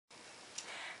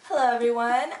Hello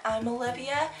everyone, I'm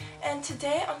Olivia, and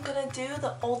today I'm gonna do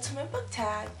the ultimate book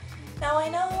tag. Now I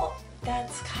know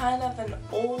that's kind of an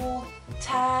old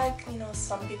tag,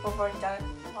 some people have already done it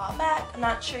a while back. I'm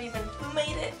not sure even who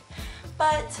made it,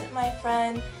 but my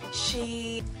friend,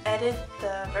 she edited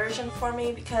the version for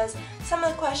me because some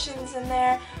of the questions in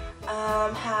there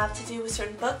have to do with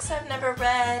certain books I've never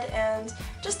read and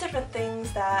just different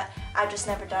things that I've just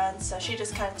never done, so she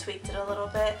just kind of tweaked it a little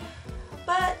bit.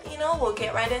 But, we'll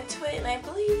get right into it, and I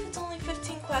believe it's only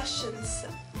 15 questions,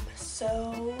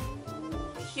 so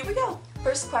here we go.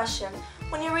 First question,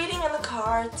 when you're reading in the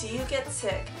car, do you get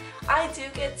sick? I do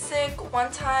get sick.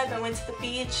 One time I went to the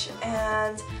beach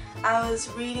and I was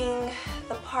reading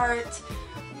the part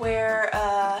where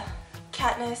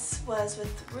Katniss was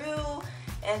with Rue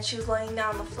and she was laying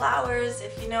down the flowers.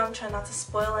 If you know, I'm trying not to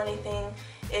spoil anything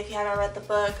if you haven't read the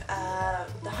book,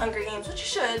 The Hunger Games, which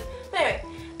you should. But anyway,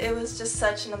 it was just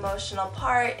such an emotional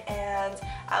part, and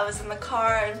I was in the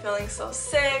car and feeling so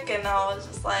sick, and I was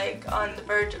just like on the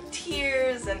verge of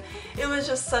tears, and it was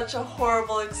just such a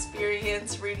horrible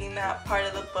experience reading that part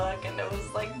of the book, and it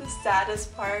was like the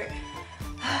saddest part.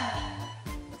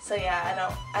 So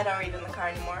yeah, I don't read in the car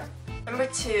anymore. Number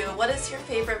 2, what is your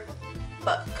favorite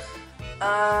book?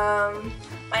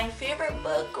 My favorite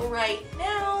book right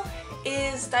now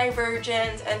is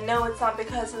Divergent, and no, it's not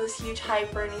because of this huge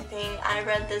hype or anything. I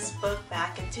read this book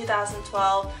back in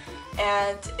 2012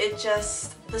 and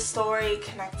the story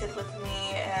connected with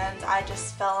me, and I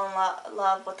just fell in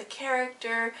love with the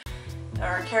characters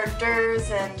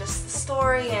and just the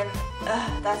story, and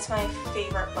that's my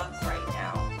favorite book right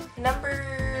now.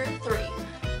 Number 3,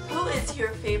 who is your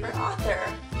favorite author?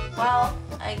 Well,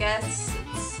 I guess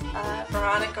it's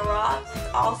Veronica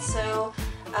Roth, also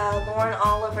Lauren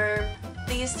Oliver.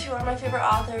 These two are my favorite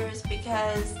authors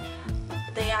because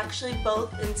they actually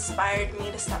both inspired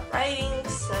me to stop writing,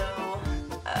 so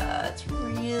it's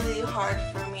really hard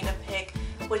for me to pick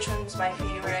which one's my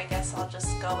favorite. I guess I'll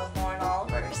just go with Lauren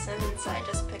Oliver since I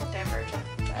just picked Divergent.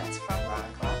 That's from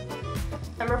Veronica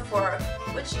Roth. Number 4,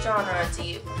 which genre do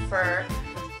you prefer?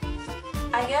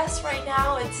 I guess right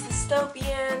now it's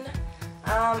dystopian.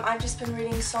 I've just been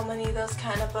reading so many of those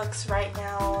kind of books right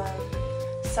now.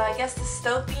 So I guess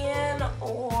dystopian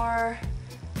or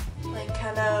like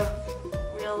kind of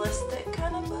realistic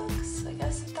kind of books, I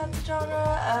guess if that's a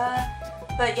genre.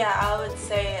 But yeah, I would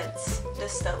say it's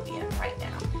dystopian right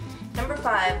now. Number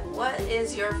 5, what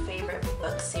is your favorite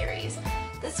book series?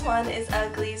 This one is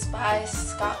Uglies by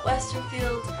Scott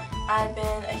Westerfield. I've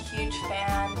been a huge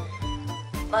fan.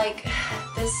 Like,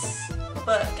 this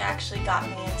book actually got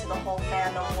me into the whole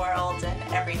fandom world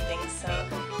and everything, so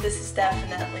this is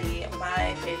definitely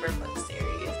my favorite book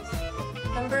series.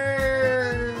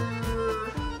 Number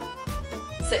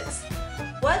 6,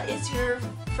 what is your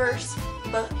first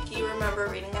book you remember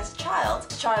reading as a child?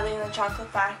 Charlie and the Chocolate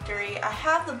Factory. I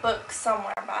have the book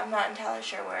somewhere, but I'm not entirely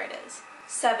sure where it is.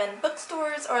 7,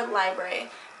 bookstores or library?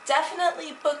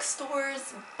 Definitely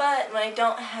bookstores, but when I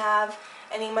don't have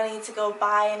any money to go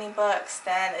buy any books,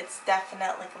 then it's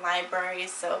definitely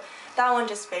libraries, so that one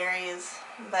just varies,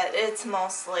 but it's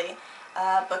mostly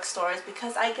bookstores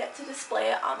because I get to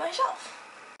display it on my shelf.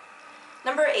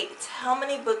 Number 8, how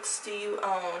many books do you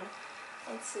own?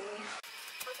 Let's see.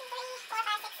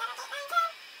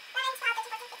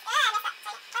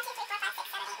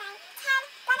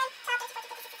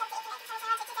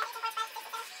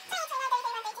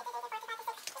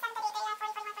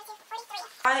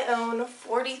 I own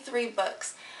 43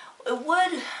 books. It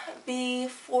would be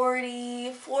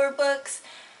 44 books,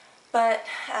 but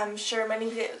I'm sure many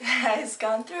of you guys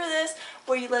gone through this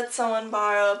where you let someone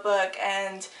borrow a book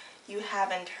and you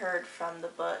haven't heard from the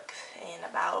book in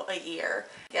about a year.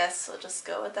 I guess we'll just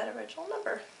go with that original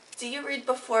number. Do you read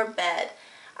before bed?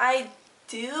 I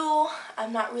do.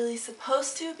 I'm not really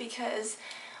supposed to because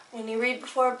when you read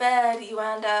before bed you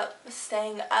end up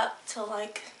staying up till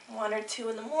like 1 or 2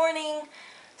 in the morning.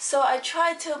 So I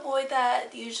try to avoid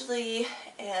that. Usually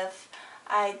if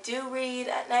I do read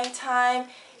at nighttime,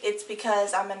 it's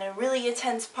because I'm in a really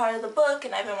intense part of the book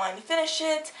and I've been wanting to finish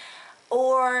it,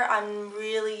 or I'm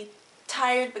really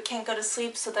tired but can't go to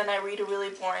sleep, so then I read a really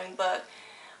boring book,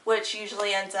 which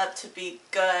usually ends up to be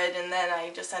good, and then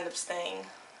I just end up staying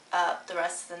up the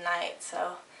rest of the night.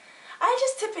 So I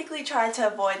just typically try to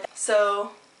avoid that.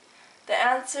 So the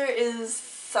answer is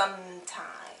sometimes.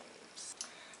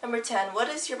 Number 10, what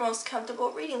is your most comfortable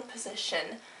reading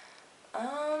position?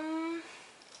 I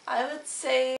would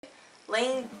say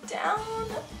laying down.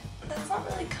 That's not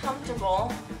really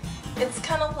comfortable. It's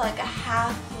kind of like a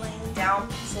half laying down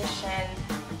position,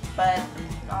 but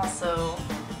also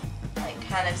like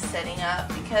kind of sitting up,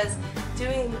 because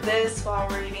doing this while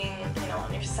reading, you know,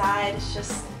 on your side, it's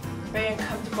just very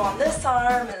uncomfortable on this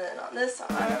arm and then on this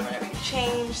arm whenever you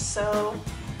change. So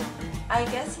I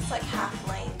guess it's like half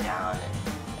laying down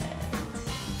and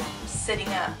sitting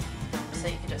up, so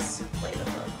you can just lay the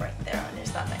book right there on your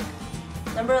stomach.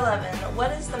 Number 11,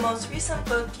 what is the most recent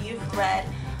book you've read?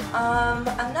 I'm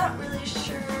not really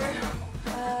sure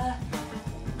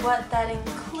what that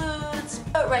includes,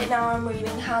 but right now I'm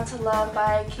reading How to Love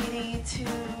by Katie to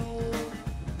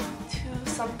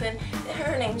something.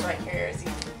 Her name's right here, as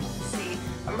you can see.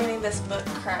 I'm reading this book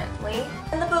currently.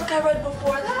 And the book I read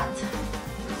before that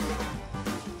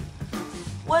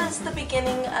was The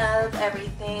Beginning of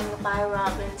Everything by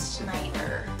Robin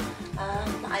Schneider.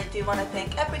 I do want to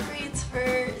thank Epic Reads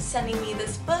for sending me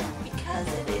this book because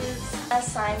it is a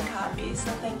signed copy,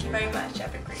 so thank you very much,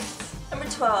 Epic Reads. Number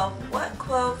 12, what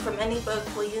quote from any book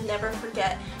will you never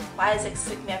forget? Why is it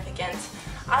significant?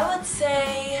 I would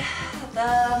say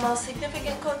the most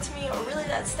significant quote to me, or really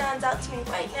that stands out to me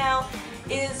right now,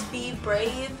 is Be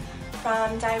Brave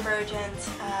from Divergent.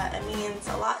 It means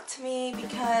a lot to me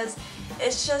because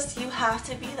it's just, you have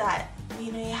to be that.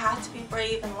 You know, you have to be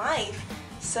brave in life.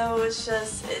 So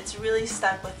it's really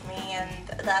stuck with me, and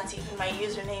that's even my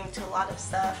username to a lot of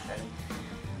stuff. And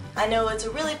I know it's a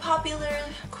really popular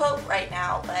quote right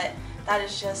now, but that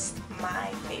is just my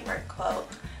favorite quote.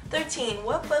 13,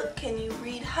 what book can you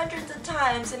read hundreds of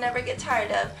times and never get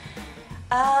tired of?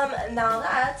 Now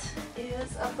that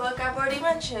is a book I've already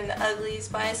mentioned, Uglies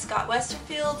by Scott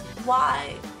Westerfield.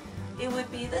 Why it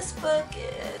would be this book?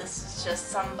 This is just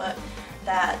some book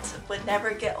that would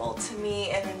never get old to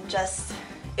me, and just,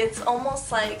 it's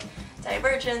almost like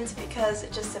Divergent because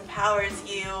it just empowers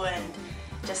you and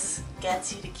just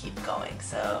gets you to keep going.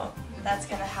 So that's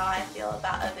kind of how I feel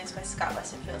about Uglies by Scott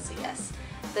Westerfield. So yes,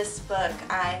 this book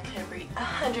I could read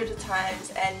 100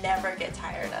 times and never get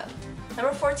tired of.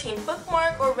 Number 14,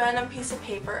 bookmark or random piece of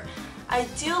paper. I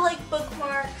do like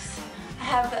bookmarks. I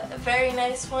have very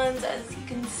nice ones, as you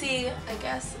can see, I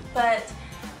guess, but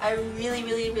I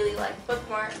really like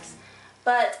bookmarks.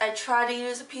 But I try to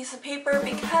use a piece of paper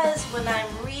because when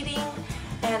I'm reading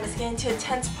and it's getting to a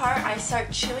tense part, I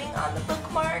start chewing on the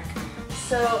bookmark.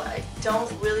 So I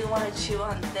don't really want to chew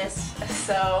on this.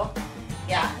 So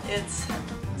yeah, it's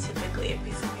typically a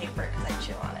piece of paper because I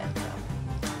chew on it. So.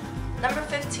 Number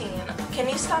 15, can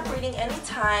you stop reading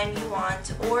anytime you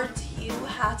want, or do you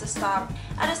have to stop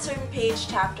at a certain page,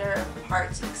 chapter,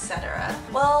 parts, etc.?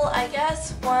 Well, I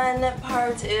guess one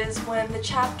part is when the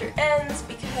chapter ends,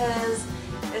 because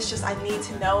it's just I need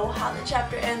to know how the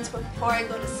chapter ends before I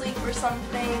go to sleep or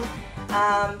something.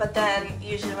 But then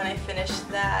usually when I finish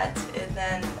that,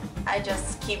 then I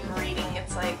just keep reading.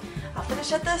 It's like, I'll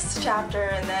finish at this chapter,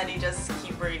 and then you just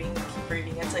keep reading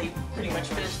until you pretty much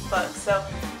finish the book. So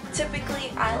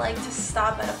typically I like to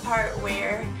stop at a part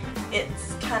where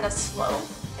it's kind of slow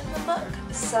in the book.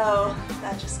 So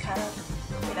that just kind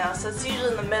of, you know, so it's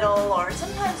usually in the middle, or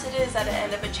sometimes it is at the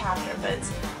end of a chapter, but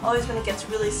it's always when it gets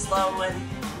really slow and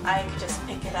I could just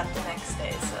pick it up the next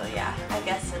day. So yeah, I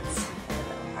guess it's in the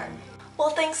middle part. Well,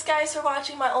 thanks guys for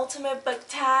watching my ultimate book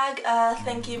tag.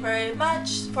 Thank you very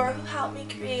much for who helped me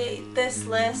create this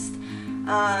list.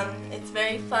 It's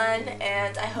very fun,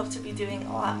 and I hope to be doing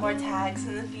a lot more tags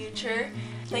in the future.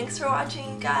 Thanks for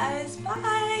watching, guys.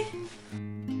 Bye!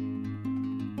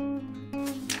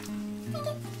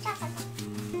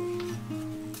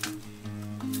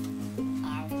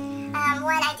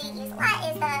 What I do use a lot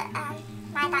is the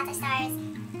My Thoughts Are Stars.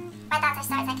 My Thoughts Are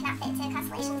Stars I Cannot Fit into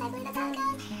Constellations, I believe that's how it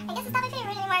goes. I guess it's not my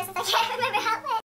favorite anymore since I can't remember